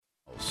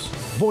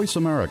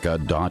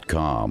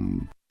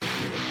VoiceAmerica.com.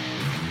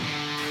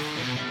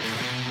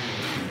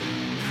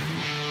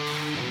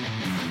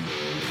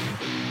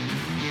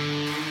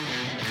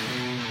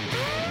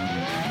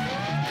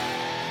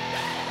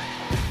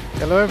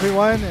 Hello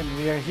everyone, and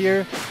we are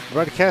here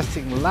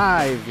broadcasting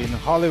live in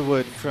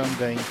Hollywood from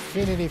the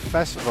Infinity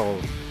Festival.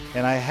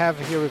 And I have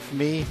here with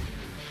me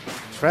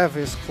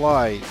Travis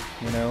Cloyd,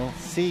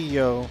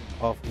 CEO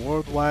of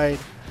Worldwide.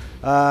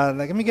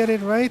 Let me get it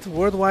right,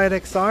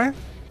 WorldwideXR,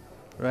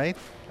 right?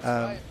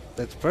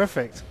 That's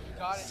perfect.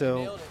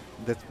 So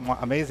that's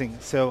amazing.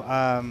 So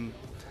I'm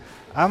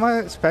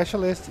a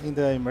specialist in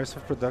the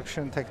immersive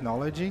production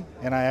technology,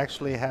 and I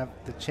actually have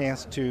the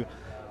chance to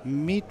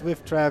meet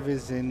with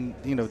Travis in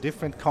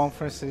different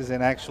conferences,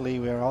 and actually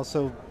we are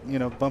also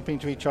bumping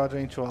into each other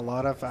into a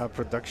lot of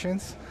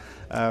productions.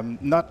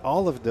 Not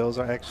all of those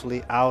are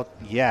actually out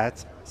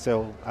yet,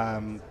 so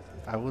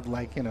I would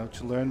like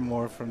to learn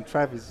more from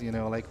Travis.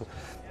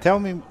 Tell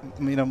me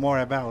more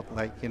about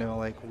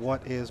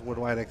what is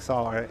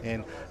WorldwideXR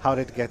and how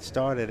did it get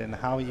started and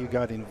how you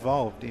got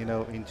involved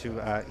into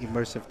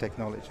immersive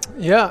technology.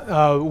 Yeah,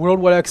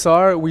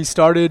 WorldwideXR, we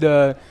started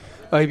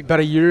about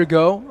a year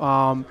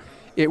ago.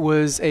 It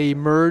was a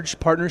merged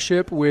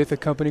partnership with a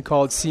company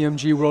called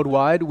CMG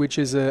Worldwide, which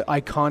is an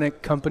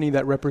iconic company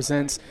that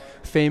represents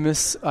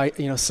famous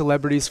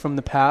celebrities from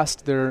the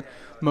past. They're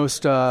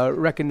most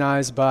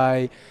recognized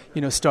by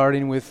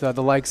starting with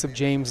the likes of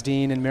James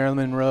Dean and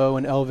Marilyn Monroe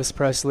and Elvis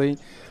Presley.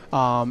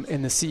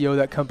 And the CEO of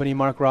that company,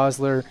 Mark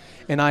Rosler,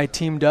 and I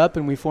teamed up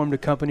and we formed a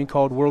company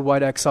called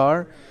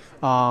WorldwideXR,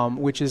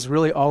 which is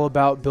really all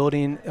about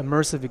building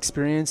immersive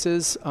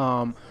experiences.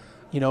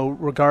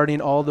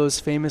 Regarding all those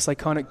famous,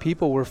 iconic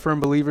people, we're firm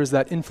believers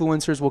that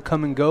influencers will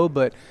come and go,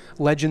 but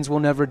legends will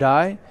never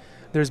die.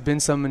 There's been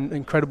some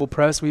incredible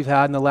press we've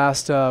had in the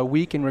last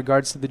week in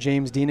regards to the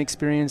James Dean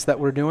experience that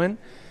we're doing,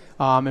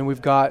 and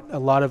we've got a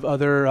lot of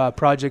other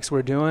projects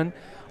we're doing.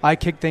 I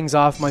kicked things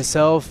off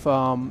myself.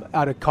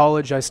 Out of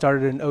college, I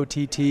started an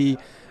OTT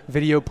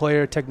video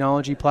player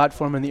technology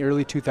platform in the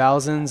early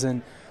 2000s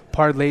and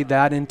parlayed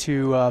that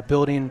into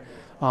building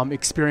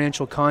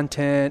experiential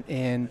content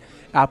and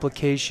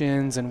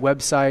applications and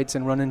websites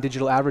and running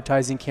digital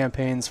advertising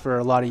campaigns for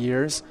a lot of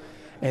years.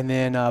 And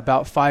then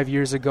about 5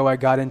 years ago, I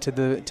got into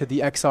the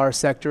XR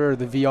sector or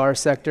the VR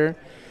sector,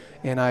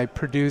 and I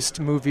produced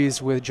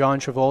movies with John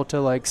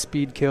Travolta like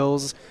Speed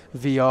Kills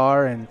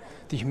VR and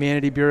The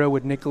Humanity Bureau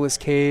with Nicolas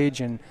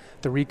Cage and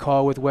The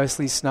Recall with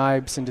Wesley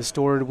Snipes and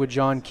Distorted with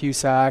John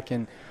Cusack.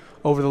 And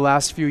over the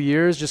last few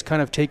years, just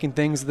kind of taking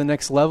things to the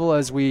next level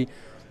as we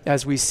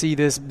see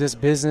this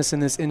business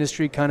and this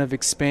industry kind of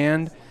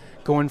expand,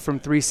 going from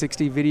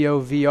 360 video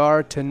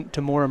VR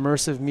to more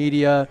immersive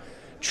media,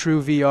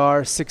 true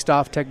VR,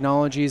 6DoF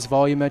technologies,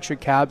 volumetric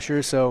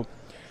capture. So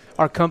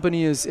our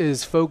company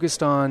is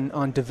focused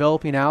on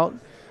developing out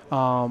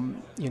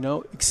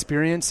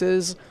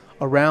experiences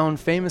around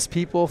famous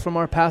people from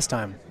our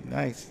pastime.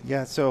 Nice.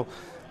 Yeah. So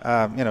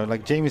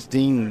like James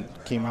Dean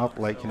came out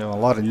a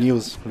lot of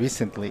news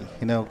recently.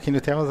 Can you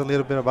tell us a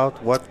little bit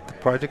about what the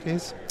project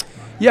is?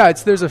 Yeah,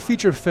 there's a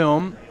feature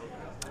film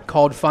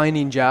called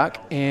Finding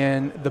Jack,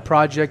 and the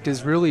project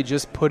is really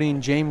just putting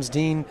James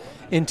Dean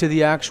into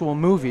the actual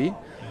movie.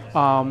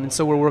 And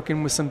so we're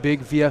working with some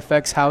big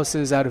VFX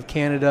houses out of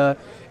Canada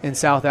and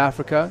South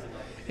Africa,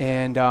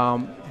 and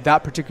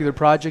that particular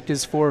project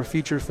is for a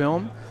feature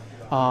film.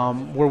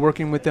 We're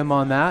working with them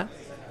on that,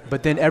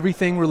 but then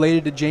everything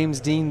related to James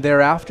Dean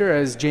thereafter,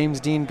 as James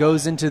Dean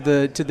goes into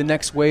the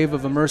next wave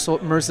of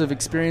immersive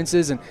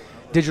experiences and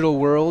digital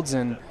worlds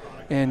and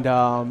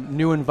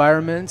new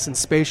environments and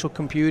spatial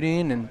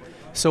computing and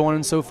so on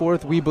and so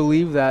forth. We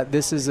believe that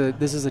this is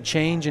a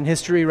change in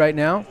history right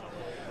now.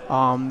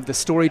 The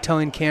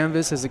storytelling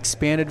canvas has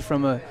expanded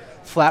from a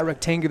flat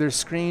rectangular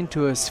screen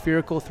to a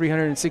spherical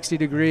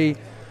 360-degree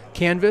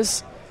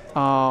canvas,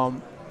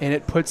 and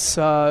it puts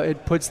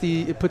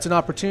an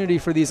opportunity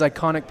for these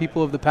iconic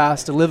people of the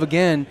past to live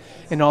again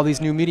in all these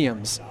new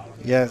mediums.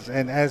 Yes,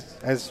 and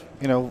as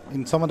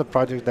in some of the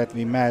projects that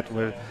we met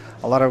were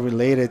a lot of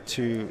related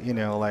to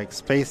like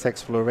space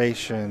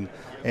exploration,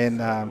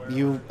 and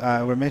you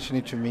were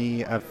mentioning to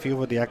me a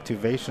few of the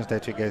activations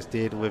that you guys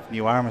did with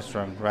Neil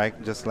Armstrong, right?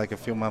 Just like a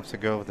few months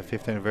ago, the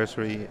 5th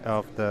anniversary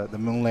of the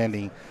moon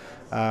landing.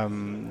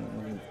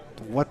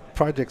 What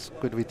projects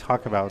could we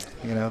talk about?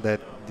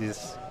 That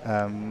this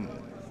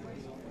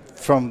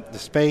from the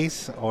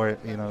space or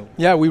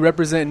Yeah, we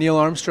represent Neil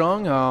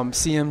Armstrong.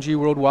 CMG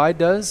Worldwide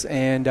does,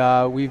 and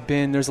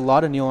there's a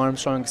lot of Neil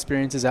Armstrong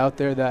experiences out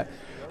there that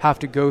have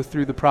to go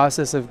through the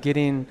process of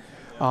getting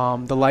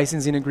the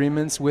licensing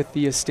agreements with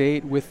the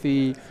estate, with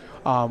the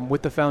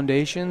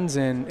foundations,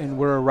 and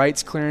we're a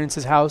rights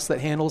clearances house that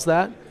handles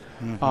that.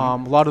 Mm-hmm.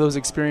 A lot of those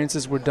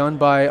experiences were done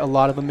by a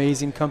lot of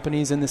amazing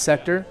companies in the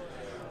sector.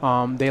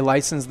 They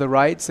license the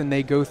rights, and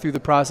they go through the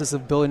process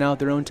of building out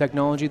their own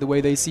technology the way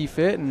they see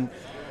fit. And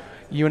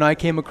you and I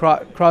came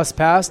across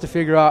paths to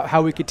figure out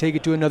how we could take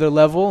it to another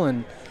level.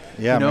 And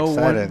I'm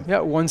excited.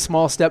 One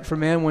small step for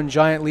man, one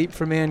giant leap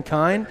for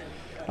mankind.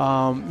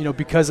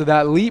 Because of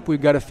that leap,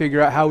 we've got to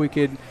figure out how we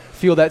could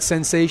feel that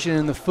sensation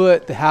in the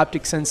foot, the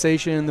haptic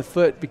sensation in the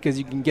foot, because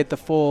you can get the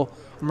full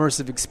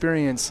immersive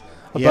experience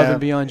above and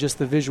beyond just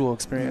the visual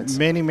experience.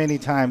 Many, many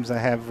times I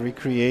have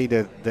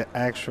recreated the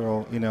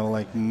actual,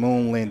 like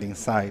moon landing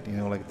site,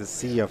 like the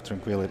Sea of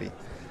Tranquility.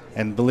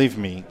 And believe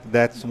me,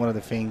 that's one of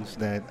the things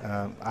that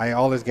I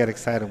always get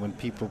excited when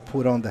people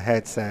put on the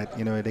headset,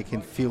 they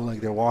can feel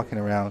like they're walking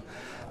around.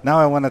 Now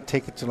I want to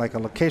take it to like a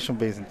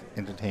location-based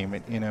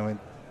entertainment, and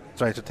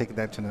try to take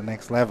that to the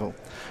next level.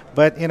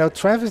 But,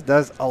 Travis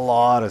does a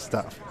lot of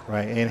stuff,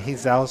 right? And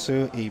he's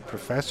also a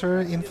professor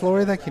in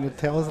Florida. Can you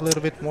tell us a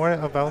little bit more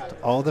about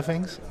all the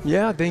things?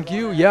 Yeah, thank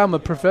you. Yeah, I'm a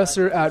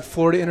professor at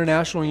Florida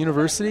International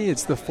University.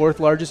 It's the 4th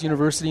largest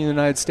university in the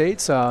United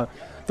States, the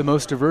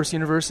most diverse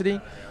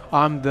university.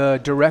 I'm the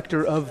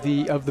director of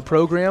the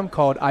program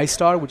called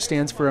iStar, which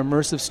stands for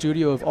Immersive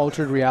Studio of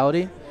Altered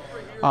Reality.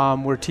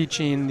 We're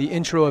teaching the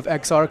Intro of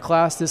XR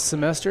class this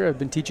semester. I've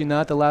been teaching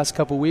that the last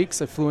couple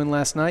weeks. I flew in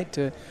last night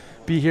to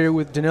be here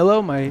with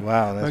Danilo, my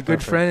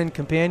good friend and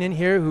companion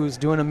here, who's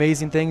doing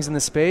amazing things in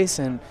the space.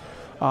 And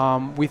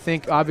we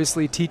think,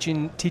 obviously,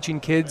 teaching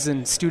kids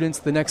and students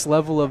the next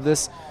level of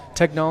this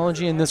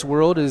technology in this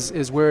world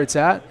is where it's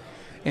at.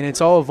 And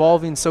it's all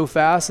evolving so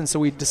fast, and so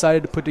we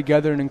decided to put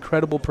together an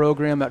incredible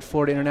program at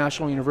Florida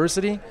International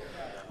University.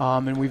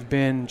 And we've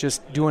been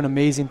just doing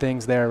amazing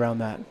things there around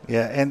that.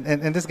 Yeah,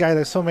 and this guy,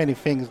 there's so many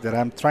things that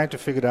I'm trying to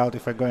figure out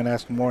if I'm going to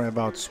ask more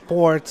about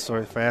sports or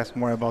if I ask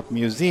more about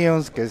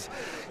museums, because,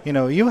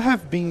 you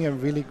have been a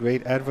really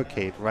great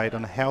advocate, right,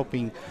 on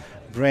helping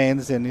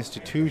brands and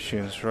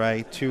institutions,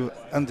 right, to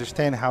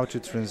understand how to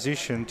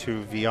transition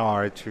to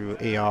VR,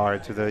 to AR,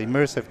 to the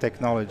immersive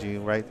technology,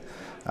 right?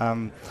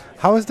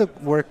 How is the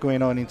work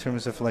going on in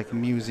terms of like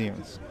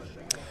museums?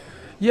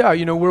 Yeah,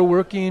 we're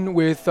working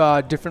with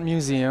different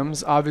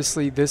museums.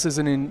 Obviously, this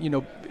isn't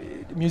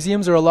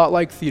museums are a lot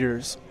like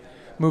theaters,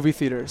 movie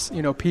theaters.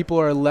 People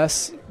are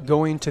less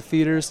going to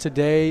theaters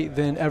today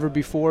than ever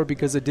before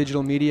because of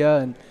digital media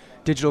and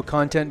digital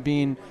content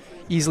being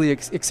easily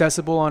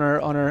accessible on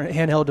our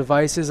handheld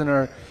devices and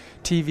our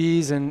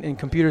TVs and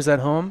computers at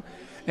home.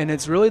 And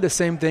it's really the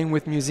same thing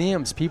with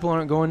museums. People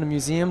aren't going to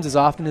museums as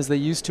often as they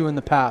used to in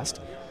the past.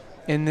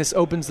 And this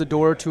opens the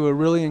door to a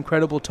really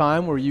incredible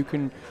time where you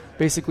can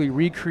basically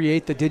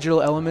recreate the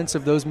digital elements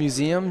of those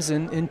museums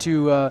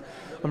into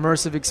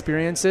immersive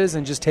experiences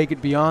and just take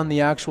it beyond the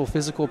actual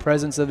physical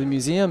presence of the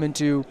museum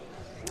into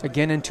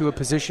a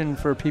position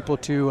for people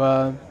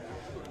to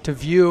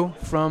view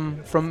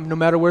from no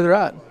matter where they're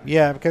at.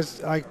 Yeah,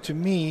 because to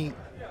me,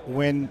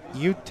 when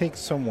you take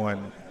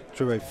someone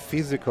through a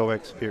physical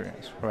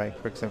experience, right?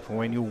 For example,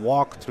 when you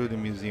walk through the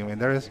museum,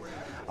 and there is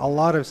a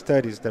lot of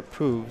studies that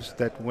proves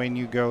that when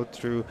you go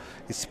through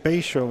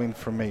spatial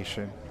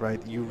information,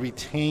 right, you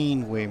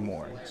retain way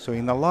more. So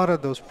in a lot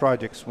of those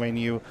projects, when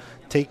you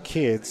take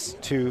kids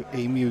to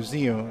a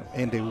museum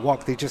and they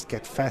walk, they just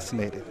get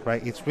fascinated,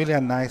 right? It's really a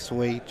nice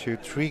way to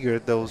trigger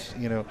those,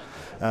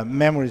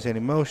 memories and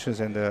emotions,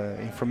 and the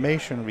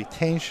information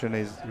retention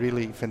is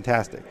really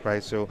fantastic,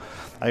 right? So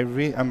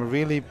I'm a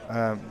really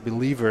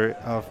believer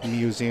of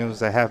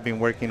museums. I have been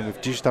working with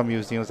digital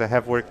museums. I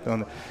have worked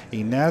on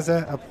a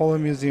NASA Apollo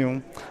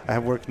Museum. I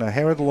have worked on a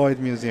Harold Lloyd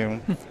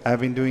Museum. I've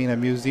been doing a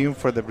museum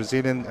for the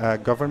Brazilian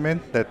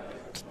government that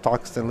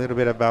talks a little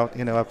bit about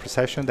a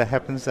procession that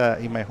happens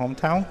in my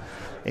hometown,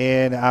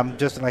 and I'm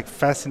just like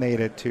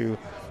fascinated to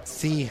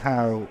see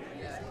how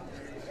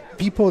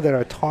people that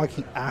are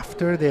talking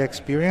after their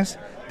experience,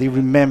 they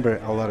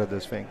remember a lot of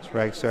those things,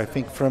 right? So I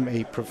think from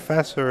a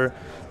professor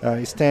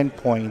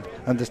standpoint,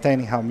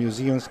 understanding how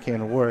museums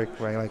can work,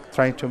 right, like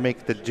trying to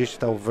make the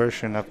digital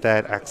version of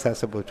that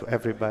accessible to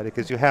everybody,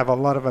 because you have a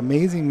lot of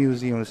amazing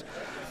museums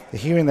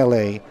here in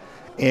LA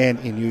and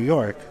in New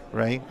York,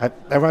 right?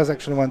 There was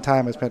actually one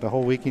time I spent a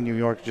whole week in New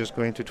York just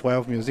going to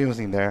 12 museums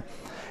in there.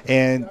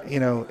 And,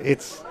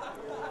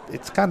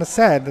 it's kind of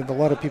sad that a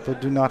lot of people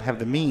do not have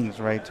the means,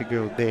 right, to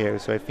go there.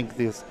 So I think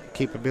this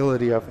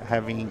capability of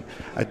having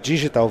a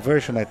digital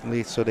version, at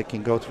least, so they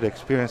can go through the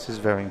experience is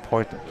very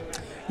important.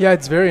 Yeah,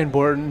 it's very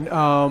important.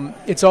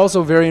 It's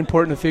also very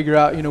important to figure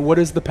out, what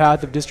is the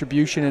path of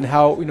distribution and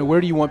how, where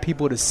do you want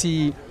people to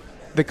see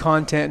the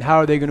content? How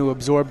are they going to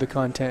absorb the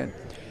content?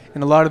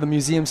 And a lot of the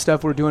museum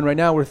stuff we're doing right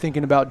now, we're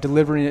thinking about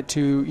delivering it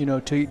to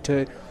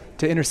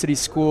inner city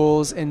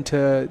schools and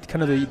to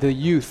kind of the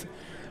youth,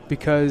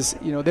 because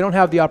they don't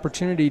have the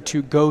opportunity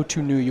to go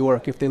to New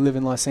York if they live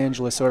in Los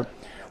Angeles or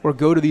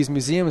go to these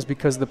museums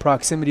because of the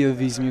proximity of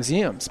these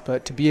museums.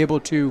 But to be able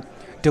to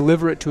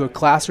deliver it to a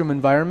classroom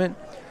environment,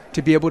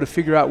 to be able to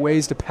figure out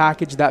ways to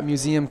package that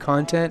museum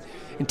content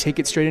and take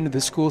it straight into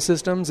the school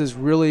systems is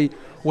really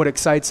what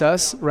excites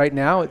us right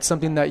now. It's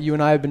something that you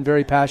and I have been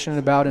very passionate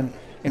about and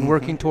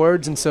working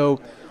towards. And so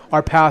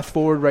our path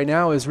forward right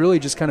now is really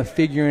just kind of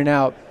figuring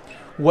out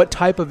what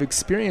type of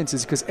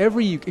experiences, because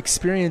every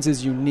experience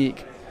is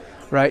unique,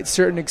 right?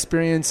 Certain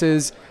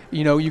experiences,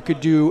 you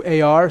could do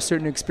AR,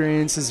 certain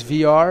experiences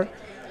VR.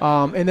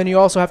 And then you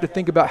also have to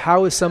think about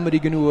how is somebody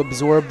going to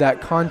absorb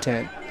that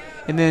content.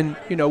 And then,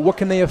 what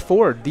can they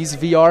afford? These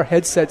VR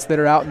headsets that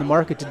are out in the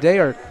market today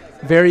are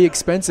very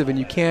expensive, and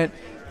you can't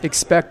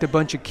expect a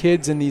bunch of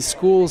kids in these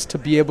schools to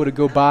be able to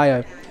go buy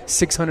a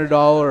 $600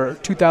 or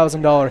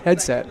 $2,000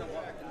 headset.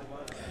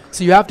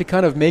 So you have to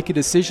kind of make a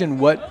decision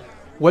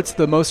what's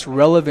the most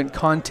relevant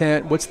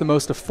content, what's the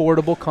most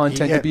affordable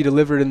content to be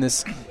delivered in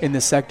this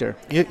sector.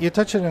 You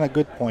touched on a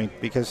good point,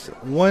 because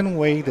one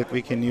way that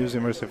we can use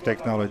immersive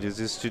technologies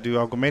is to do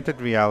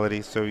augmented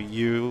reality, so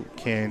you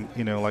can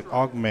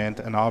augment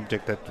an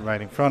object that's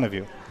right in front of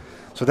you.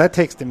 So that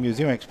takes the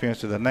museum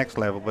experience to the next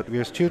level, but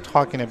we're still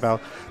talking about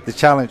the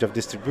challenge of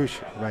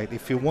distribution, right?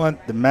 If you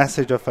want the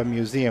message of a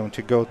museum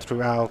to go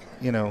throughout,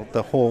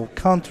 the whole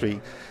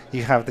country,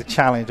 you have the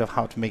challenge of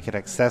how to make it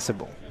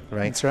accessible,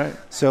 right? That's right.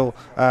 So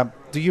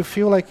do you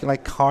feel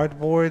like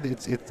cardboard,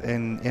 it's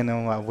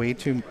a way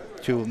to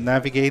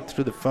navigate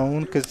through the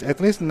phone? Because at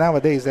least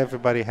nowadays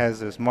everybody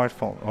has a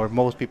smartphone, or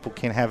most people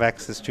can have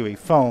access to a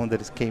phone that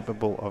is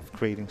capable of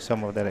creating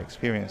some of that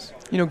experience.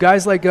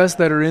 Guys like us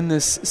that are in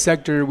this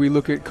sector, we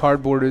look at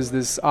cardboard as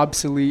this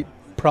obsolete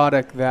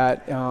product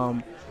that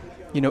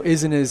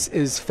isn't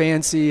as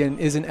fancy and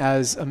isn't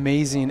as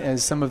amazing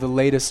as some of the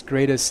latest,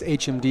 greatest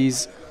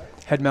HMDs,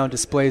 head-mount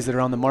displays that are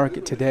on the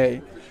market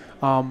today.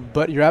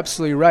 But you're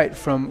absolutely right.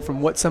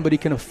 From what somebody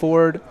can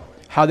afford,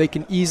 how they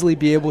can easily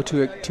be able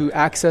to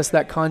access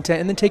that content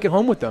and then take it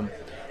home with them.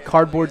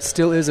 Cardboard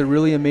still is a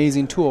really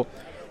amazing tool.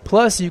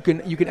 Plus, you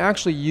can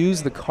actually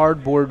use the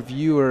cardboard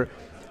viewer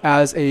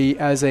as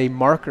a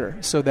marker,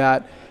 so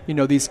that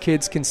these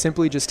kids can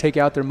simply just take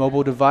out their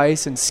mobile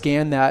device and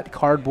scan that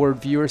cardboard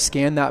viewer,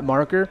 scan that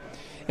marker,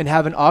 and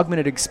have an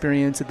augmented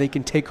experience that they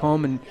can take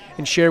home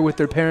and share with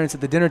their parents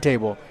at the dinner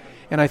table.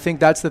 And I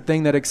think that's the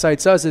thing that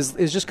excites us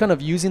is just kind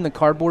of using the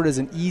cardboard as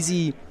an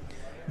easy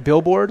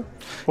billboard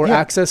or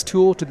access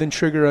tool to then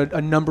trigger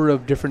a number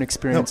of different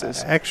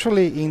experiences. No,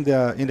 actually, in the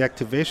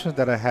activations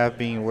that I have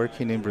been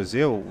working in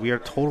Brazil, we are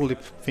totally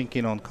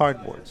thinking on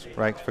cardboards,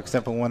 right? For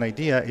example, one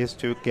idea is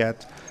to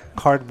get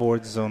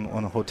cardboards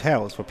on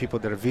hotels for people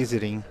that are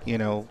visiting,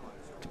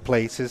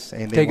 places,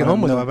 and they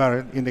want to know about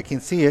it, and they can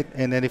see it,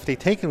 and then if they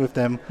take it with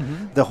them,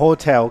 the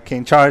hotel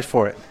can charge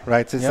for it,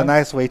 right? So it's a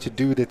nice way to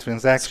do the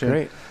transaction.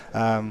 That's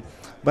great.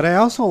 But I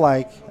also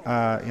like,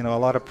 a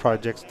lot of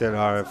projects that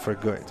are for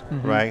good,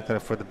 right? That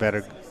are for the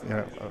better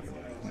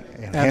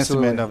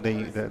enhancement of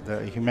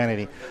the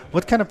humanity.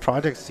 What kind of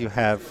projects do you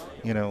have,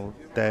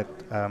 that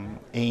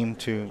aim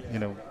to,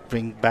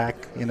 bring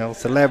back,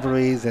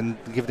 celebrities and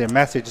give their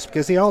messages?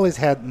 Because they always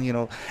had,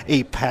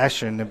 a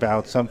passion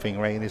about something,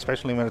 right? And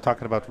especially when we're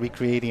talking about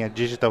recreating a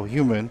digital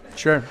human.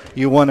 Sure.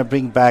 You want to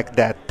bring back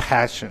that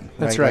passion.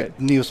 That's right. Like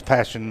Neil's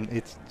passion.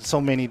 It's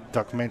so many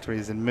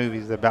documentaries and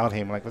movies about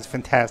him. Like, was a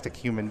fantastic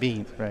human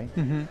being, right?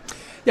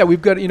 Yeah,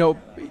 we've got,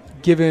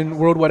 given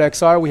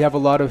WorldwideXR, we have a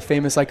lot of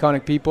famous,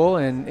 iconic people.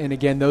 And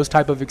again, those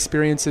type of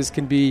experiences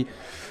can be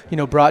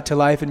brought to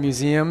life in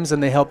museums,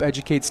 and they help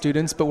educate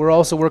students. But we're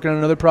also working on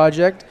another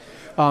project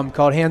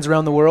called Hands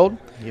Around the World,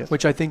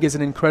 which I think is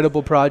an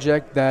incredible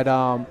project that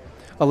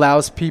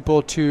allows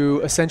people to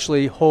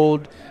essentially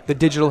hold the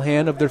digital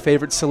hand of their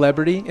favorite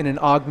celebrity in an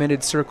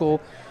augmented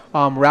circle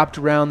wrapped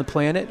around the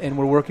planet. And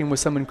we're working with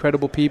some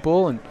incredible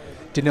people, and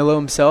Danilo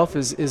himself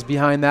is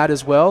behind that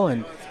as well,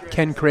 and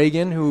Ken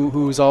Cragen,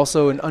 who's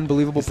also an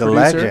unbelievable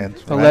producer.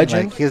 A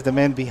legend. Like, he's the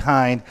man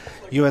behind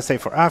USA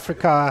for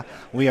Africa,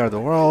 We Are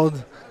the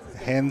World,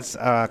 Hands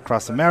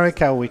Across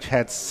America, which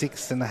had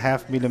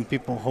 6.5 million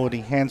people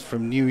holding hands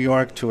from New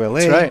York to LA.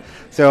 That's right.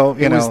 So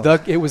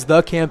it was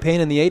the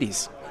campaign in the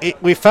 80s.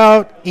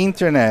 Without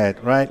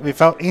internet, right?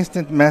 Without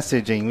instant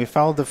messaging,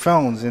 without the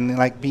phones, and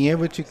being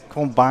able to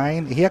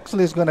combine. He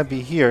actually is going to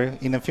be here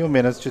in a few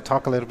minutes to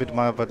talk a little bit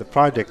more about the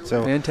project.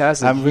 So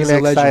fantastic! I'm really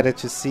excited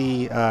to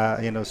see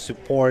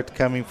support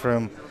coming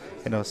from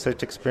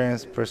such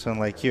experienced person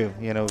like you.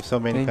 So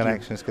many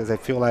connections, because I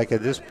feel like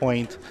at this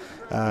point.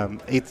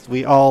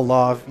 We all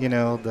love,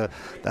 the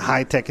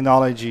high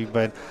technology,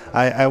 but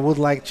I would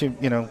like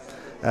to,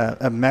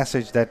 a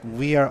message that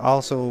we are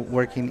also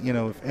working,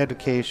 with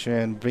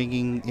education,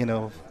 bringing,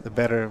 the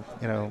better,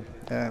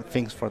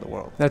 things for the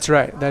world. That's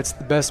right. That's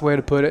the best way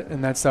to put it,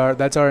 and that's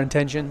our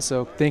intention.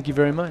 So thank you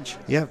very much.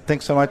 Yeah,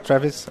 thanks so much,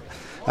 Travis.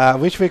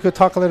 Wish we could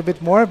talk a little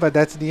bit more, but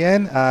that's the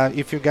end.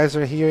 If you guys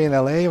are here in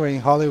LA or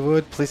in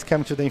Hollywood, please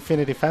come to the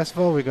Infinity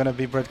Festival. We're going to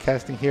be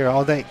broadcasting here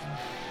all day.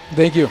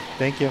 Thank you.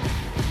 Thank you.